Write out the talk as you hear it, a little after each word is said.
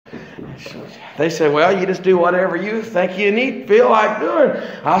They said, well, you just do whatever you think you feel like doing.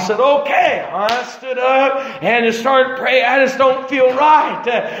 I said, okay. I stood up and just started praying. I just don't feel right.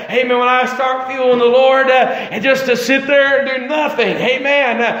 Amen. When I start feeling the Lord, and just to sit there and do nothing.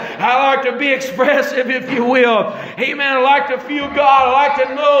 Amen. I like to be expressive, if you will. Amen. I like to feel God. I like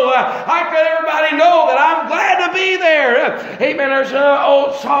to know. I like to let everybody know that I'm glad to be there. Amen. There's an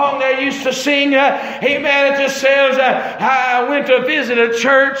old song they used to sing. Amen. It just says, I went to visit a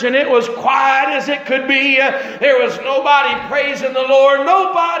church and it was quiet as it could be. There was nobody praising the Lord,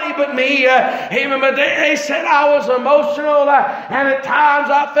 nobody but me. Amen. But they said I was emotional, and at times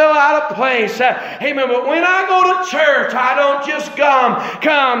I fell out of place. Amen. But when I go to church, I don't just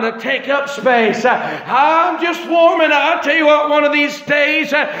come to take up space. I'm just warming up. I'll tell you what, one of these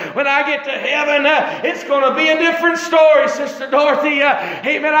days when I get to heaven, it's going to be a different story, Sister Dorothy.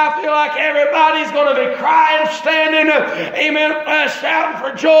 Amen. I feel like everybody's going to be crying, standing, amen, shouting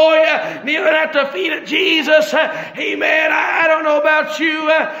for joy, kneeling at the feet of Jesus. Amen. I don't know about you,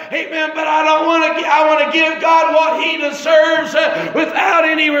 amen, but I want to give God what He deserves without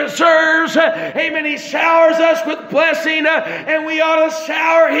any reserves. Amen. He showers us with blessing, and we ought to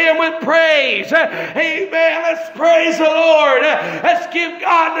shower Him with praise. Amen. Let's praise the Lord. Let's give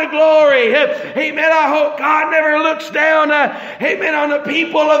God the glory. Amen. I hope God never looks down, amen, on the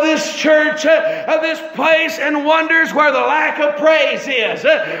people of this church, of this place, and wonders where the lack of praise is,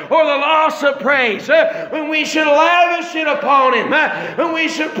 or the loss of praise. When we should lavish it upon Him, when we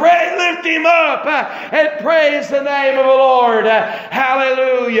should pray, lift Him up, and praise the name of the Lord.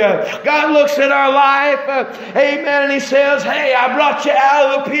 Hallelujah. God looks at our life, amen, and He says, hey, I brought you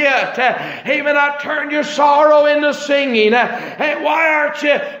out of the pit. Amen. I turned your sorrow into singing. Hey, why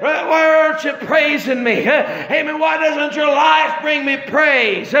aren't you praising me? Amen. Why doesn't your life bring me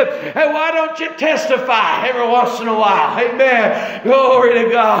praise? And why don't you testify every once in a while? Amen. Glory to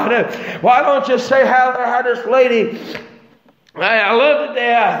God. Why don't you say how this lady, I love to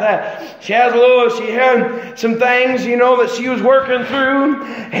death. She had some things, that she was working through.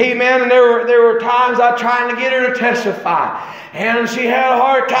 Amen. And there were times I trying to get her to testify. And she had a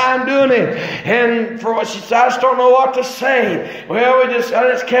hard time doing it. And for what she said, I just don't know what to say. Well, I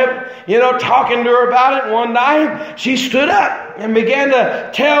just kept, talking to her about it. And one night, she stood up and began to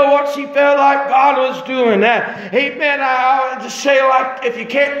tell what she felt like God was doing. Amen. I would just say, like, if you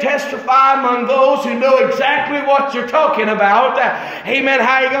can't testify among those who know exactly what you're talking about, amen,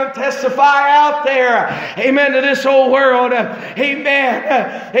 how are you going to testify out there? Amen, to this old world.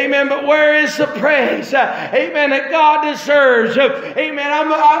 Amen. Amen. But where is the praise? Amen, that God deserves. Amen.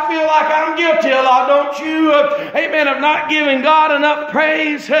 I feel like I'm guilty a lot, don't you? Amen. Of not giving God enough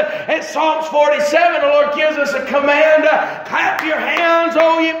praise. In Psalms 47, the Lord gives us a command. Clap your hands,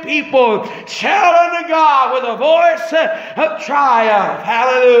 O ye people. Shout unto God with a voice of triumph.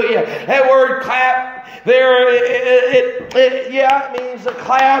 Hallelujah. That word clap there, it means a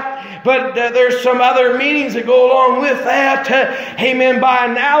clap, but there's some other meanings that go along with that. Amen. By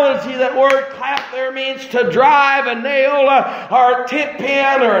analogy, that word clap there means to drive a nail or a tent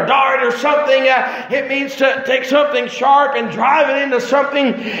pin or a dart or something. It means to take something sharp and drive it into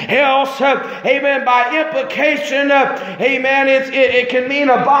something else. Amen. By implication, amen, it can mean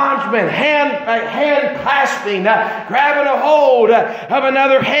a bondsman, hand clasping, grabbing a hold of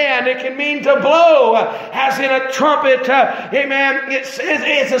another hand. It can mean to blow, as in a trumpet. Amen.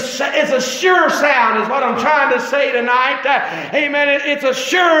 It's a sure sound is what I'm trying to say tonight. Amen. It's a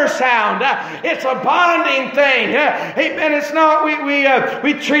sure sound. It's a bonding thing. Amen. It's not,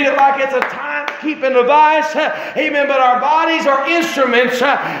 we treat it like it's a time-keeping device. Amen. But our bodies are instruments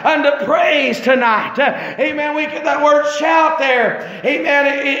unto praise tonight. Amen. We get that word shout there. Amen.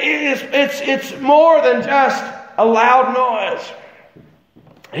 It's more than just a loud noise.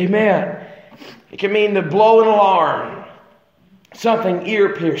 Amen. It can mean to blow an alarm. Something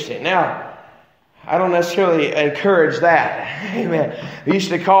ear-piercing. Now, I don't necessarily encourage that. Amen. We used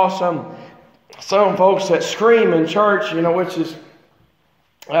to call some folks that scream in church, which is,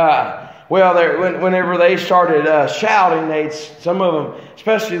 whenever they started shouting, some of them,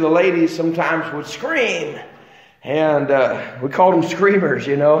 especially the ladies, sometimes would scream. And we called them screamers,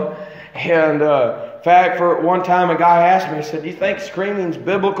 And in fact, for one time a guy asked me, he said, do you think screaming's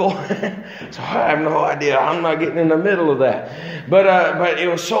biblical? So I have no idea. I'm not getting in the middle of that. But it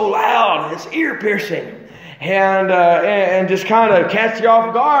was so loud, it's ear-piercing. And just kind of catch you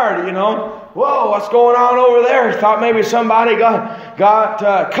off guard, Whoa, what's going on over there? He thought maybe somebody got got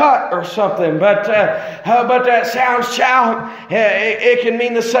cut or something. But that sound shout, it can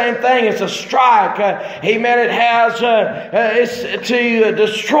mean the same thing. It's a strike. Amen. It has it's to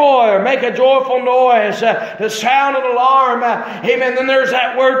destroy or make a joyful noise, to sound an alarm. Amen. Then there's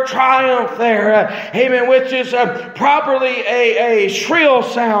that word triumph there. Amen. Which is properly a shrill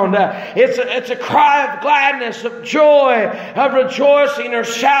sound. It's a cry of gladness, of joy, of rejoicing or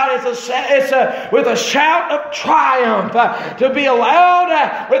shout. It's with a shout of triumph, to be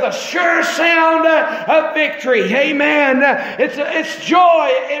loud with a sure sound of victory. Amen. It's joy.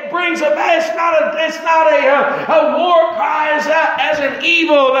 It brings it's not a war cry as an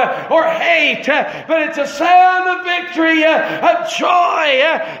evil or hate, but it's a sound of victory, of joy.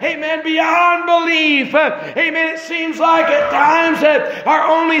 Amen. Beyond belief. Amen. It seems like at times that our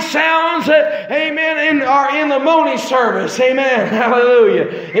only sounds, amen, are in the moaning service. Amen. Hallelujah.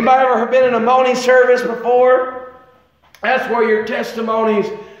 Anybody ever been in a moaning service before? That's where your testimonies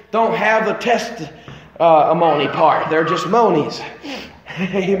don't have the testimony part. They're just monies.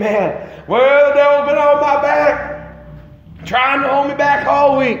 Amen. Well, the devil's been on my back, trying to hold me back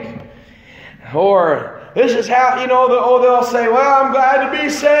all week. Or this is how, they'll say, well, I'm glad to be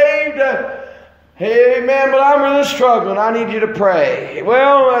saved. Amen, but I'm really struggling. I need you to pray.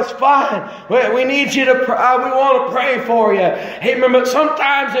 Well, that's fine. We need you to pray. We want to pray for you. Amen, but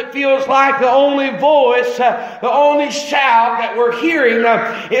sometimes it feels like the only voice, the only shout that we're hearing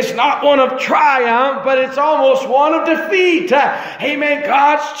is not one of triumph, but it's almost one of defeat. Amen,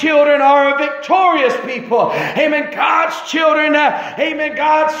 God's children are a victorious people. Amen, God's children, amen,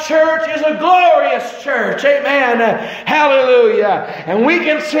 God's church is a glorious church. Amen, hallelujah. And we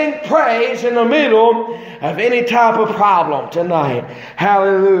can sing praise in the middle of any type of problem tonight.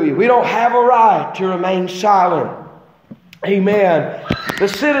 Hallelujah. We don't have a right to remain silent. Amen. The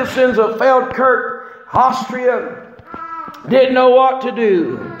citizens of Feldkirch, Austria, didn't know what to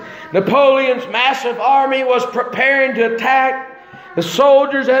do. Napoleon's massive army was preparing to attack. The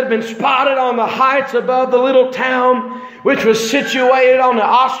soldiers had been spotted on the heights above the little town, which was situated on the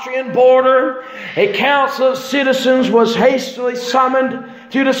Austrian border. A council of citizens was hastily summoned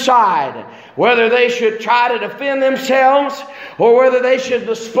to decide whether they should try to defend themselves or whether they should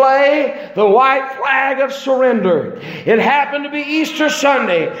display the white flag of surrender. It happened to be Easter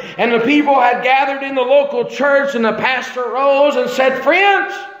Sunday, and the people had gathered in the local church, and the pastor rose and said,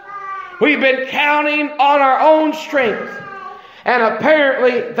 "Friends, we've been counting on our own strength, and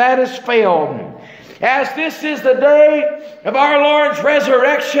apparently that has failed. As this is the day of our Lord's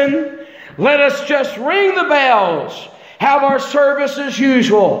resurrection, let us just ring the bells, have our service as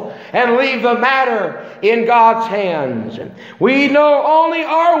usual, and leave the matter in God's hands. We know only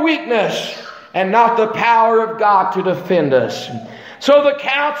our weakness and not the power of God to defend us." So the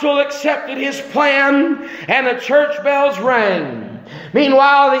council accepted his plan, and the church bells rang.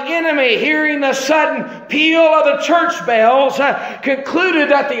 Meanwhile, the enemy, hearing the sudden peal of the church bells, concluded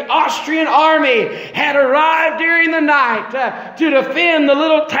that the Austrian army had arrived during the night to defend the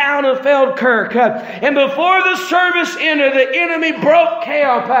little town of Feldkirch. And before the service ended, the enemy broke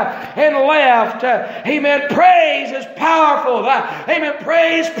camp and left. Amen. Praise is powerful. Amen.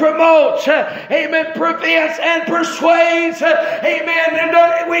 Praise promotes. Amen. Prevents and persuades. Amen.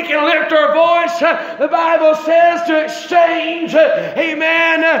 And we can lift our voice. The Bible says to exchange,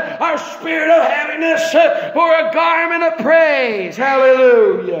 amen, our spirit of heaviness for a garment of praise.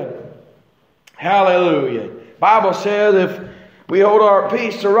 Hallelujah. Hallelujah. Bible says if we hold our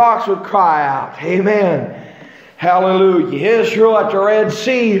peace, the rocks would cry out. Amen. Hallelujah. Israel at the Red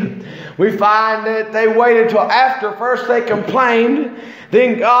Sea, we find that they waited till after. First they complained,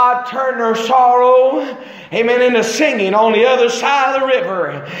 then God turned their sorrow, amen, into singing on the other side of the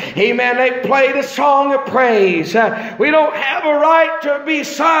river. Amen. They played a song of praise. We don't have a right to be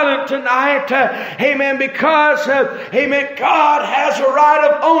silent tonight. Amen. Because, amen, God has a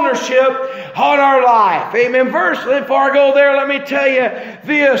right of ownership on our life. Amen. Before I go there, let me tell you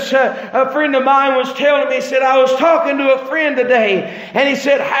this. A friend of mine was telling me, he said, I was talking to a friend today, and he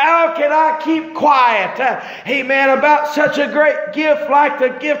said, how can I keep quiet? Amen. About such a great gift like the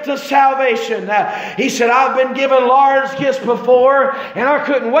gift of salvation. He said, I've been given large gifts before, and I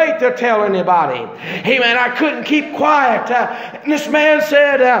couldn't wait to tell anybody. Amen. I couldn't keep quiet. And this man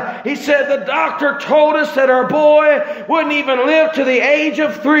said, he said, the doctor told us that our boy wouldn't even live to the age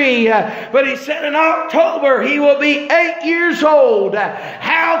of 3. But he said in October he will be 8 years old.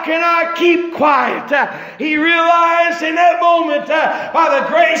 How can I keep quiet? He really realized in that moment, by the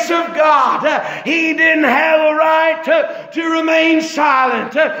grace of God, he didn't have a right to remain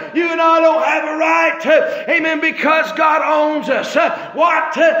silent. You and I don't have a right, amen, because God owns us.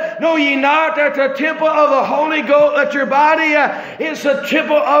 What? Know ye not that the temple of the Holy Ghost, that your body is the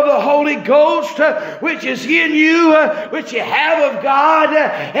temple of the Holy Ghost, which is in you, which you have of God,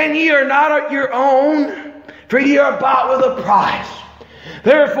 and ye are not your own, for ye are bought with a price.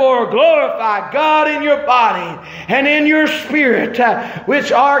 Therefore glorify God in your body and in your spirit,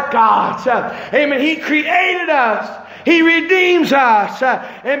 which are God's. Amen. He created us. He redeems us.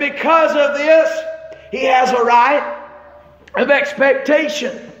 And because of this, He has a right of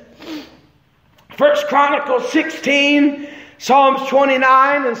expectation. 1 Chronicles 16, Psalms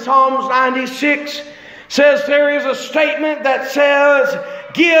 29, and Psalms 96 says there is a statement that says,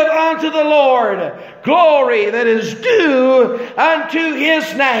 give unto the Lord glory that is due unto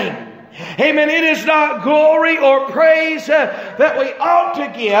His name. Amen. It is not glory or praise that we ought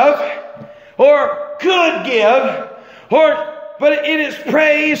to give or could give, but it is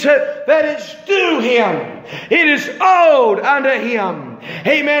praise that is due Him. It is owed unto Him.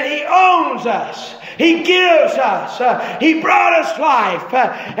 Amen. He owns us. He gives us. He brought us life.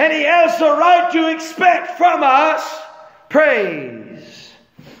 And He has the right to expect from us praise.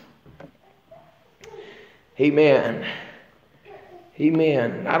 Amen.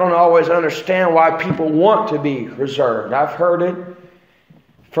 Amen. I don't always understand why people want to be reserved. I've heard it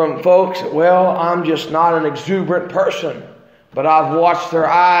from folks, well, I'm just not an exuberant person. But I've watched their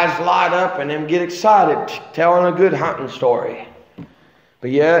eyes light up and them get excited telling a good hunting story.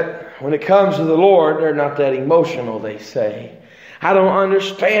 But yet, when it comes to the Lord, they're not that emotional, they say. I don't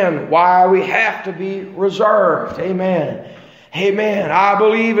understand why we have to be reserved. Amen. Amen. I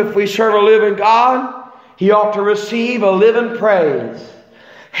believe if we serve a living God, He ought to receive a living praise.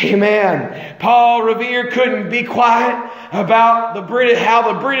 Amen. Paul Revere couldn't be quiet about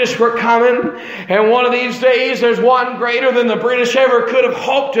how the British were coming. And one of these days, there's one greater than the British ever could have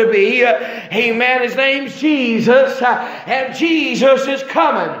hoped to be. Amen. His name's Jesus. And Jesus is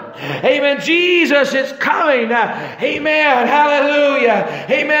coming. Amen. Jesus is coming. Amen. Hallelujah.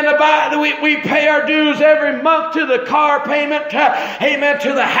 Amen. We pay our dues every month to the car payment. Amen.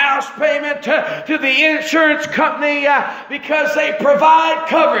 To the house payment. To the insurance company. Because they provide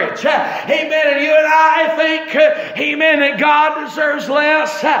coverage. Amen. And you and I think, amen, that God deserves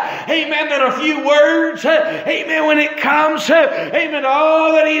less. Amen. Than a few words. Amen. When it comes, amen,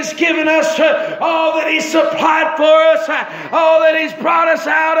 all that He's given us, all that He's supplied for us, all that He's brought us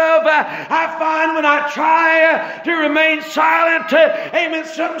out of. I find when I try to remain silent, amen,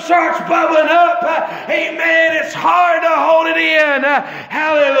 something starts bubbling up. Amen. It's hard to hold it in.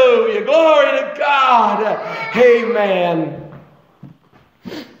 Hallelujah. Glory to God. Amen.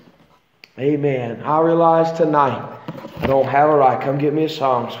 Amen. I realize tonight I don't have a right. Come get me a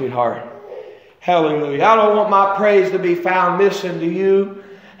song, sweetheart. Hallelujah. I don't want my praise to be found missing to you.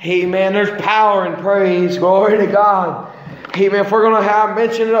 Amen. There's power in praise. Glory to God. Amen. If we're going to have,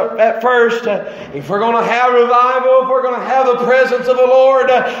 mention it at first, if we're going to have revival, if we're going to have the presence of the Lord,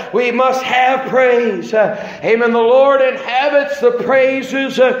 we must have praise. Amen. The Lord inhabits the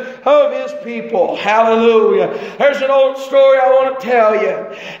praises of His people. Hallelujah. There's an old story I want to tell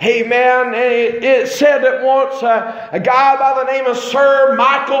you. Amen. And it said that once a guy by the name of Sir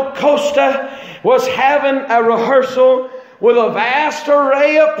Michael Costa was having a rehearsal with a vast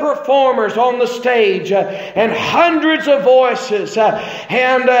array of performers on the stage and hundreds of voices.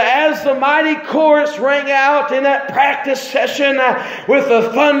 And as the mighty chorus rang out in that practice session with the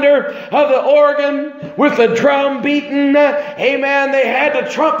thunder of the organ, with the drum beating, amen, they had the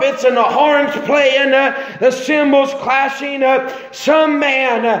trumpets and the horns playing, the cymbals clashing. Some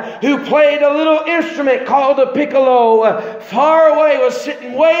man who played a little instrument called a piccolo far away was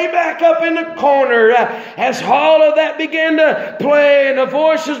sitting way back up in the corner as all of that began to play and the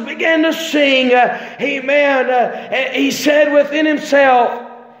voices began to sing. Amen. And he said within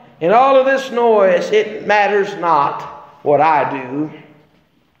himself, in all of this noise, it matters not what I do.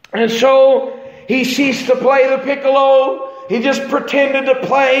 And so he ceased to play the piccolo. He just pretended to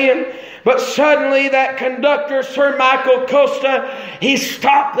play. But suddenly that conductor, Sir Michael Costa, he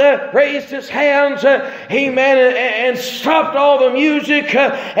stopped, raised his hands, amen, and stopped all the music.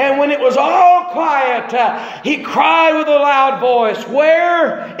 And when it was all quiet, he cried with a loud voice,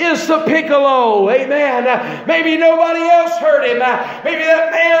 "Where is the piccolo?" Amen. Maybe nobody else heard him. Maybe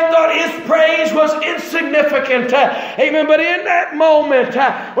that man thought his praise was insignificant. Amen. But in that moment,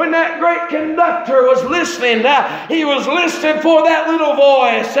 when that great conductor was listening, he was listening for that little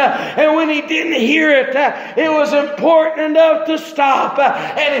voice. And And when he didn't hear it, it was important enough to stop.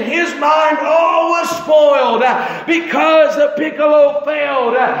 And in his mind, all was spoiled because the piccolo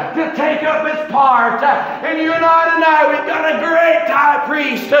failed to take up its part. And you and I, we've got a great high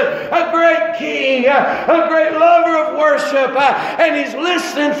priest, a great king, a great lover of worship, and he's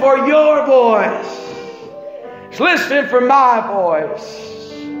listening for your voice. He's listening for my voice.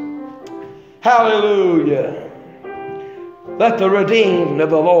 Hallelujah. Let the redeemed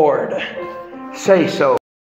of the Lord say so.